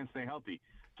 Can't stay healthy.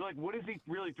 So, like, what is he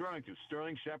really throwing to?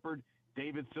 Sterling Shepard,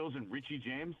 David Sills, and Richie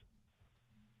James?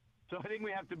 So I think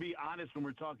we have to be honest when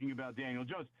we're talking about Daniel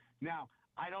Jones. Now,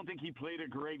 I don't think he played a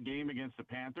great game against the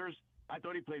Panthers. I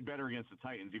thought he played better against the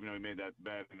Titans, even though he made that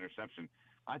bad interception.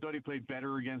 I thought he played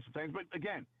better against the Titans. But,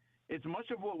 again, it's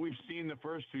much of what we've seen the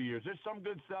first 2 years. There's some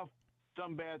good stuff,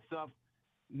 some bad stuff.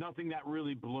 Nothing that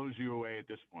really blows you away at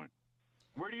this point.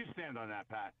 Where do you stand on that,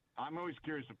 Pat? I'm always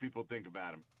curious what people think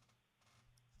about him.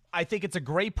 I think it's a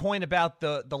great point about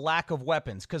the lack of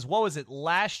weapons. Because what was it,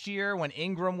 last year when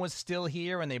Ingram was still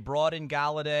here and they brought in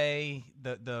Golladay,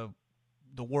 the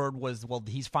word was, well,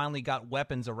 he's finally got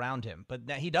weapons around him. But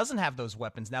now he doesn't have those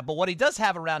weapons now. But what he does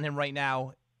have around him right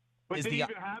now is did he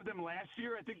even have them last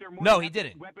year? I think they're more no, he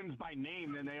didn't. Weapons by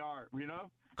name than they are,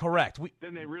 Correct.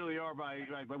 Than they really are by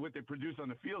what they produce on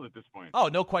the field at this point. Oh,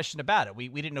 no question about it. We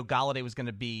didn't know Golladay was going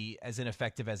to be as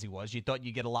ineffective as he was. You thought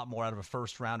you'd get a lot more out of a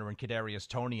first-rounder in Kadarius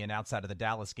Toney, and outside of the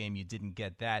Dallas game, you didn't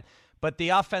get that. But the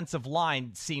offensive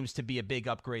line seems to be a big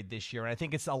upgrade this year, and I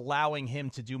think it's allowing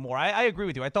him to do more. I agree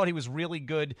with you. I thought he was really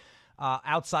good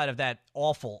outside of that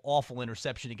awful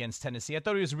interception against Tennessee. I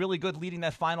thought he was really good leading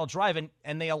that final drive,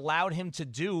 and they allowed him to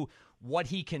do what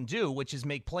he can do, which is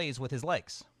make plays with his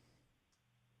legs.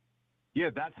 Yeah,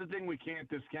 that's the thing we can't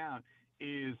discount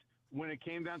is when it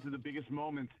came down to the biggest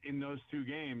moments in those 2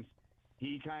 games,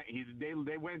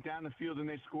 they went down the field and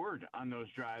they scored on those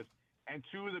drives. And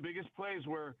 2 of the biggest plays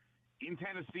were in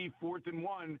Tennessee, 4th and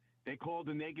 1, they called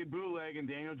a naked bootleg and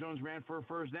Daniel Jones ran for a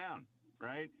first down,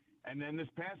 right? And then this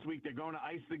past week, they're going to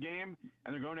ice the game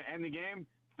and they're going to end the game.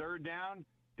 3rd down,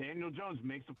 Daniel Jones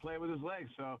makes a play with his legs.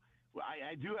 So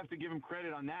I do have to give him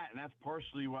credit on that, and that's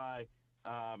partially why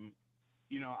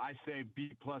I say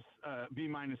B+,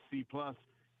 C+,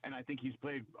 and I think he's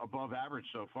played above average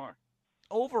so far.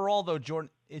 Overall, though, Jordan,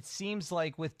 it seems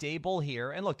like with Dable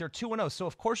here, and look, they're 2-0, so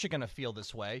of course you're going to feel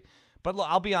this way. But look,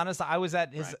 I'll be honest, I was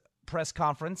at his press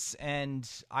conference, and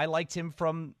I liked him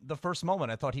from the first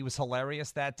moment. I thought he was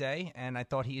hilarious that day, and I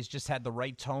thought he has just had the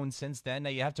right tone since then.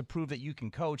 Now, you have to prove that you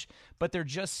can coach, but there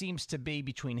just seems to be,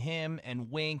 between him and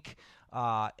Wink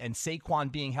and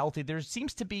Saquon being healthy, there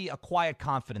seems to be a quiet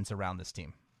confidence around this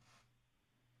team.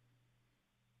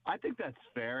 I think that's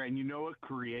fair, and you know what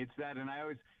creates that? And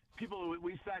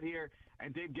we sat here,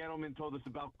 and Dave Gettleman told us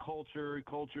about culture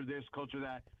this, culture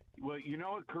that. Well, you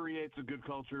know what creates a good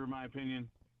culture, in my opinion?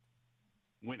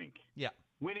 Winning. Yeah.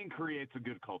 Winning creates a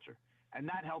good culture, and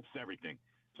that helps everything.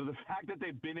 So the fact that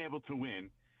they've been able to win,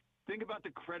 think about the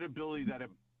credibility that it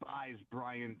buys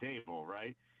Brian Dable,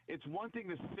 right? It's one thing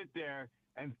to sit there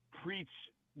and preach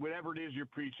whatever it is you're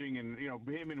preaching, and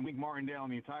him and Wink Martindale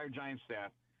and the entire Giants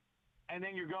staff, and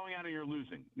then you're going out and you're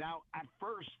losing. Now, at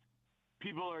first,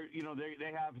 people are,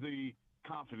 they have the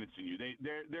confidence in you.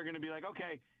 They're going to be like,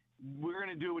 okay, we're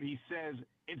going to do what he says.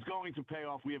 It's going to pay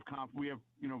off. We have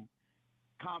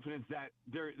confidence that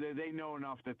they know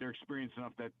enough, that they're experienced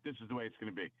enough that this is the way it's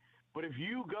going to be. But if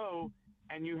you go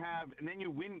and then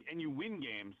you win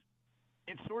games,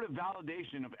 it's sort of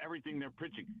validation of everything they're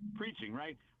preaching,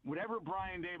 right? Whatever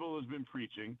Brian Dable has been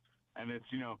preaching, and it's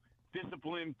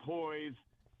discipline, poise,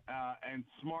 and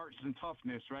smarts and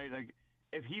toughness, right? Like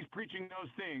if he's preaching those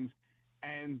things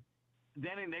and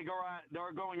then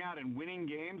they're going out and winning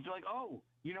games, they're like, oh,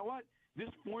 you know what? This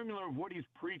formula of what he's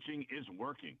preaching is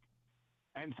working.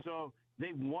 And so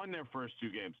they've won their first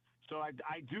 2 games. So I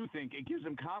do think it gives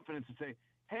them confidence to say,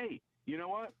 hey, you know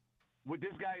what? What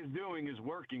this guy is doing is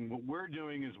working. What we're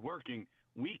doing is working.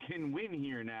 We can win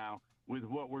here now with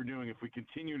what we're doing if we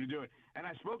continue to do it. And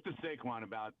I spoke to Saquon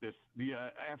about this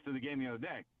after the game the other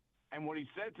day. And what he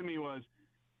said to me was,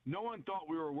 no one thought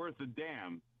we were worth a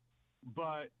damn,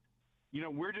 but,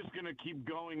 we're just going to keep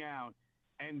going out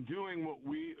and doing what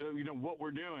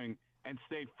we're doing and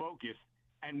stay focused.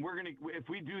 And if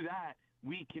we do that,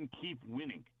 we can keep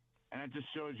winning. And it just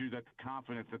shows you that the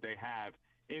confidence that they have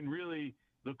in really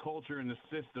the culture and the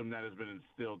system that has been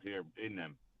instilled here in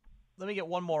them. Let me get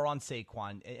one more on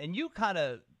Saquon. And you kind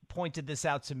of pointed this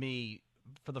out to me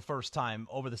for the first time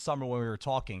over the summer when we were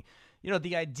talking.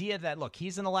 The idea that, look,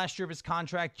 he's in the last year of his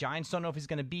contract. Giants don't know if he's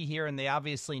going to be here, and they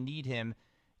obviously need him.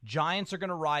 Giants are going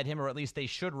to ride him, or at least they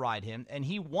should ride him. And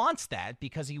he wants that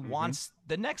because he wants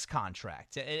the next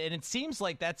contract. And it seems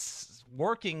like that's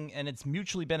working, and it's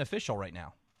mutually beneficial right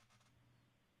now.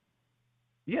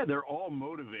 Yeah, they're all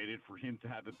motivated for him to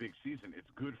have a big season. It's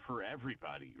good for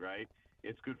everybody, right?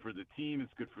 It's good for the team.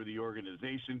 It's good for the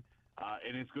organization.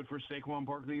 And it's good for Saquon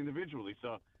Barkley individually.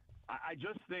 So I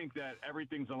just think that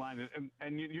everything's aligned.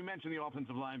 And you mentioned the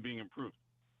offensive line being improved.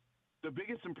 The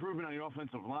biggest improvement on the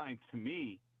offensive line to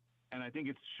me, and I think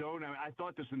it's shown, I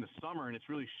thought this in the summer, and it's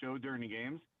really showed during the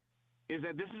games, is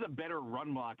that this is a better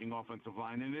run-blocking offensive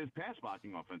line than it is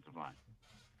pass-blocking offensive line.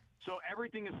 So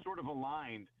everything is sort of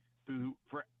aligned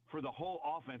for the whole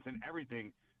offense and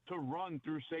everything to run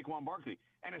through Saquon Barkley.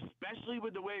 And especially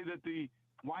with the way that the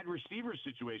wide receiver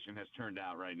situation has turned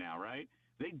out right now, right?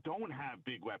 They don't have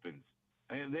big weapons.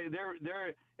 And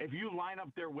they're if you line up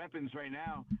their weapons right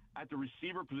now at the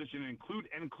receiver position and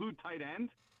include tight end,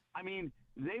 I mean,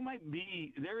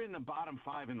 they're in the bottom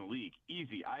 5 in the league.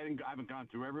 Easy. I haven't gone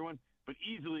through everyone, but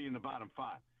easily in the bottom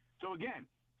 5. So again,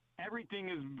 everything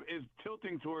is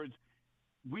tilting towards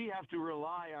we have to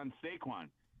rely on Saquon.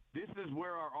 This is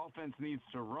where our offense needs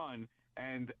to run,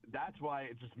 and that's why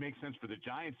it just makes sense for the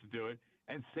Giants to do it.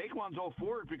 And Saquon's all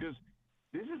for it because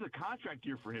this is a contract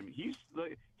year for him.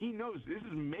 He knows this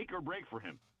is make or break for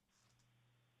him.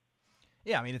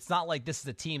 Yeah, I mean, it's not like this is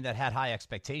a team that had high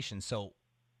expectations, so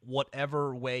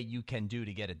whatever way you can do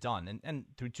to get it done. And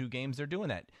through 2 games, they're doing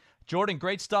that. Jordan,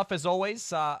 great stuff as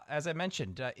always. As I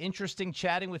mentioned, interesting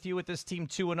chatting with you with this team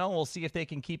 2-0. We'll see if they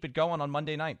can keep it going on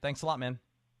Monday night. Thanks a lot, man.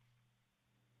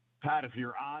 Pat, if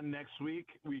you're on next week,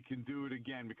 we can do it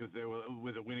again because they were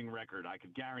with a winning record. I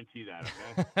could guarantee that,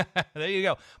 okay? There you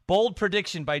go. Bold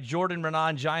prediction by Jordan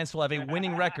Raanan. Giants will have a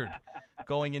winning record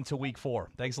going into week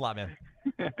 4. Thanks a lot, man.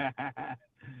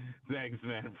 Thanks,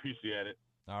 man. Appreciate it.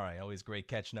 All right, always great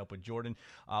catching up with Jordan.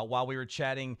 While we were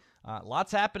chatting,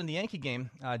 lots happened in the Yankee game.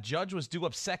 Judge was due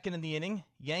up second in the inning.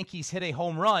 Yankees hit a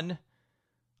home run.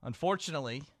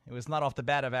 Unfortunately, it was not off the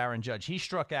bat of Aaron Judge. He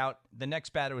struck out. The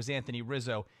next batter was Anthony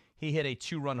Rizzo. He hit a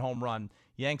 2-run home run.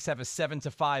 Yanks have a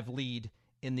 7-5 lead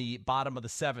in the bottom of the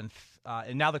 7th.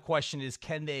 And now the question is,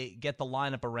 can they get the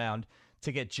lineup around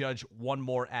to get Judge one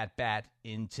more at-bat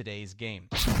in today's game?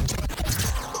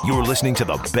 You're listening to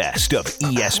the best of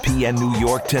ESPN New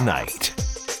York tonight.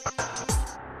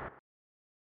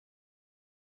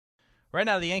 Right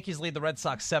now, the Yankees lead the Red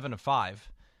Sox 7-5.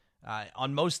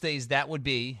 On most days, that would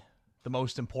be the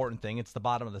most important thing. It's the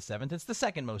bottom of the 7th. It's the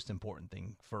second most important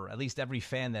thing for at least every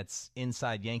fan that's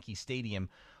inside Yankee Stadium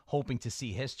hoping to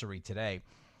see history today.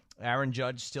 Aaron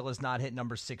Judge still has not hit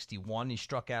number 61. He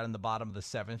struck out in the bottom of the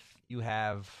 7th. You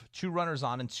have 2 runners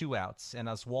on and 2 outs, and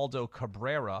Oswaldo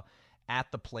Cabrera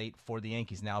at the plate for the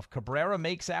Yankees. Now, if Cabrera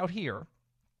makes out here,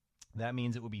 that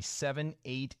means it would be 7,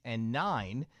 8, and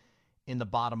 9 in the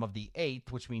bottom of the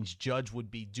 8th, which means Judge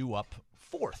would be due up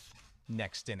 4th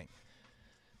next inning.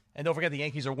 And don't forget, the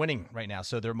Yankees are winning right now,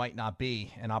 so there might not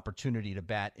be an opportunity to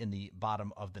bat in the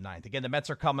bottom of the 9th. Again, the Mets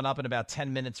are coming up in about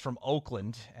 10 minutes from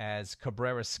Oakland as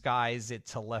Cabrera skies it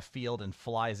to left field and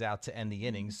flies out to end the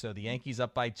inning. So the Yankees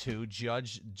up by 2,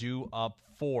 Judge due up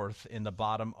 4th in the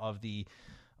bottom of the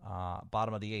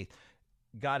 8th.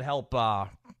 God help,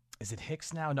 is it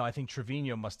Hicks now? No, I think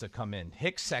Trevino must have come in.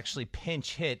 Hicks actually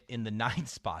pinch hit in the 9th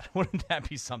spot. Wouldn't that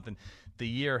be something? The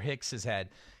year Hicks has had.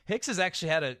 Hicks has actually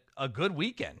had a good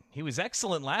weekend. He was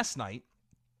excellent last night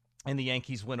in the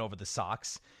Yankees win over the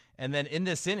Sox. And then in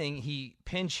this inning, he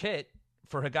pinch hit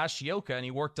for Higashioka, and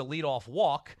he worked a leadoff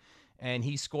walk, and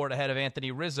he scored ahead of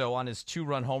Anthony Rizzo on his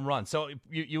 2-run home run. So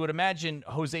you would imagine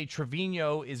Jose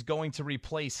Trevino is going to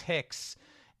replace Hicks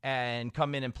and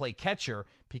come in and play catcher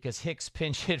because Hicks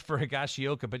pinch hit for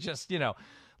Higashioka. But just,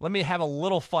 let me have a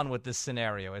little fun with this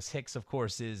scenario, as Hicks, of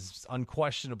course, is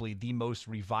unquestionably the most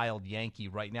reviled Yankee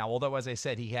right now. Although, as I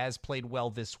said, he has played well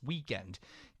this weekend.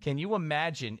 Can you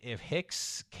imagine if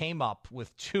Hicks came up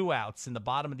with 2 outs in the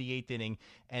bottom of the 8th inning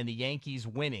and the Yankees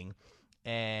winning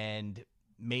and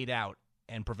made out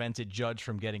and prevented Judge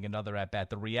from getting another at-bat?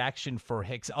 The reaction for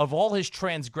Hicks, of all his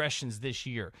transgressions this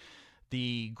year,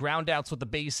 the ground outs with the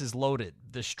bases loaded,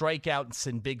 the strikeouts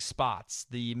in big spots,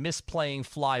 the misplaying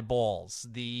fly balls,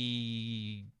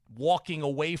 the walking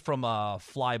away from a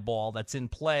fly ball that's in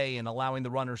play and allowing the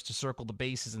runners to circle the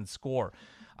bases and score.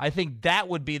 I think that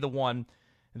would be the one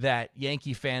that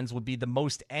Yankee fans would be the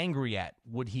most angry at.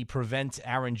 Would he prevent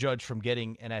Aaron Judge from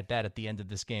getting an at-bat at the end of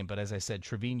this game? But as I said,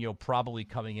 Trevino probably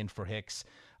coming in for Hicks.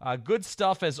 Good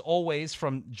stuff, as always,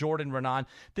 from Jordan Raanan.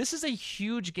 This is a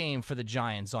huge game for the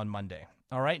Giants on Monday.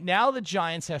 All right, now the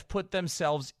Giants have put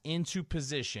themselves into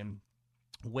position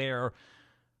where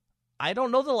I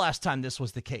don't know the last time this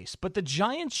was the case, but the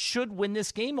Giants should win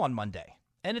this game on Monday.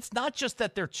 And it's not just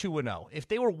that they're 2-0. If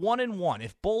they were 1-1,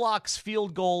 if Bullock's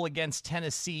field goal against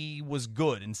Tennessee was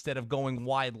good instead of going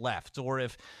wide left, or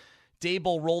if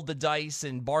Dable rolled the dice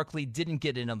and Barkley didn't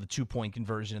get in on the 2-point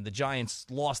conversion and the Giants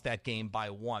lost that game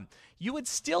by 1, you would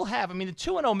still have, the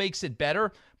 2-0 makes it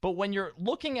better, but when you're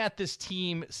looking at this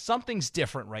team, something's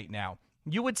different right now.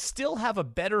 You would still have a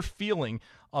better feeling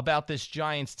about this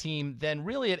Giants team than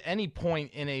really at any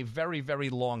point in a very, very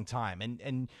long time.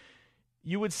 And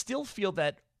you would still feel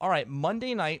that, all right,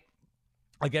 Monday night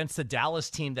against the Dallas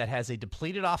team that has a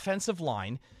depleted offensive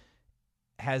line,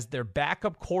 has their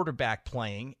backup quarterback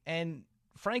playing, and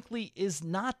frankly is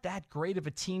not that great of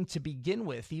a team to begin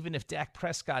with, even if Dak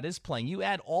Prescott is playing. You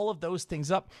add all of those things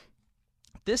up.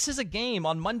 This is a game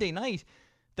on Monday night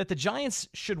that the Giants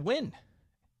should win.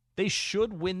 They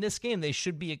should win this game.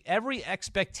 Every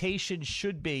expectation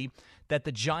should be that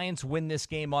the Giants win this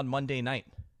game on Monday night.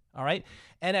 All right?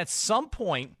 And at some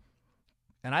point,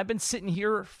 and I've been sitting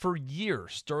here for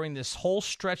years during this whole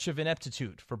stretch of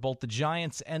ineptitude for both the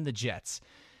Giants and the Jets.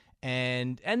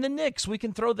 And the Knicks, we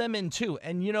can throw them in too.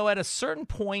 And, at a certain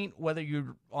point, whether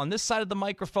you're on this side of the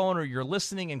microphone or you're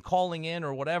listening and calling in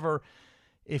or whatever,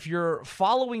 if you're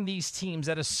following these teams,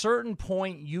 at a certain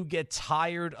point, you get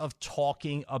tired of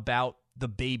talking about the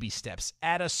baby steps.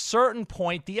 At a certain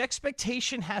point, the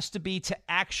expectation has to be to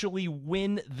actually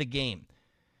win the game.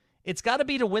 It's got to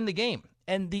be to win the game.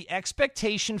 And the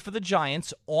expectation for the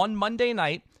Giants on Monday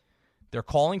night, they're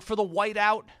calling for the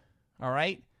whiteout, all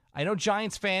right? I know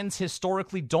Giants fans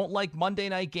historically don't like Monday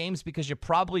night games because you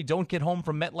probably don't get home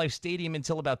from MetLife Stadium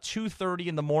until about 2:30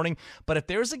 in the morning. But if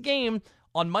there's a game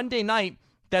on Monday night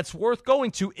that's worth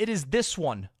going to, it is this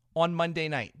one on Monday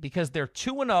night because they're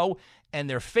 2-0 and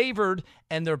they're favored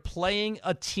and they're playing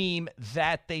a team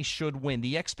that they should win.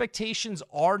 The expectations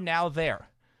are now there.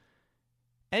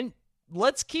 And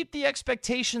let's keep the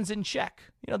expectations in check.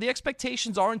 The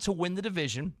expectations aren't to win the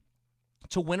division,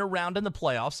 to win a round in the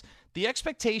playoffs. The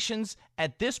expectations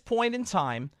at this point in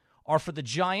time are for the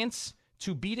Giants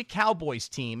to beat a Cowboys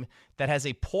team that has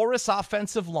a porous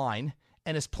offensive line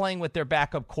and is playing with their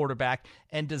backup quarterback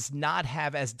and does not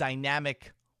have as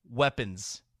dynamic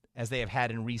weapons as they have had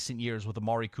in recent years with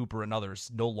Amari Cooper and others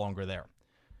no longer there.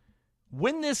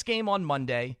 Win this game on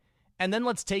Monday, and then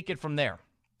let's take it from there.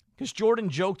 Because Jordan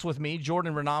joked with me,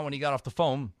 Jordan Raanan, when he got off the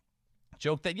phone,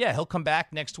 joked that, he'll come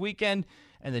back next weekend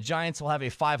and the Giants will have a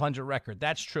 500 record.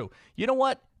 That's true. You know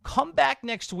what? Come back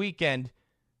next weekend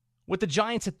with the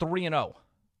Giants at 3-0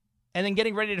 and then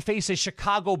getting ready to face a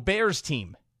Chicago Bears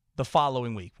team the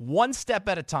following week. One step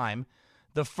at a time.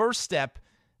 The first step,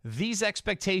 these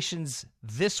expectations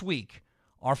this week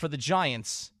are for the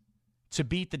Giants to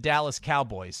beat the Dallas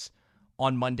Cowboys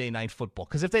on Monday Night Football.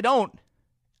 Because if they don't,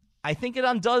 I think it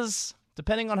undoes,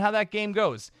 depending on how that game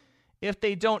goes. If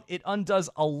they don't, it undoes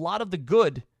a lot of the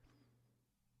good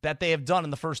that they have done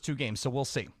in the first 2 games. So we'll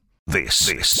see. This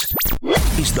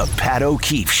is the Pat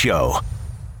O'Keefe Show.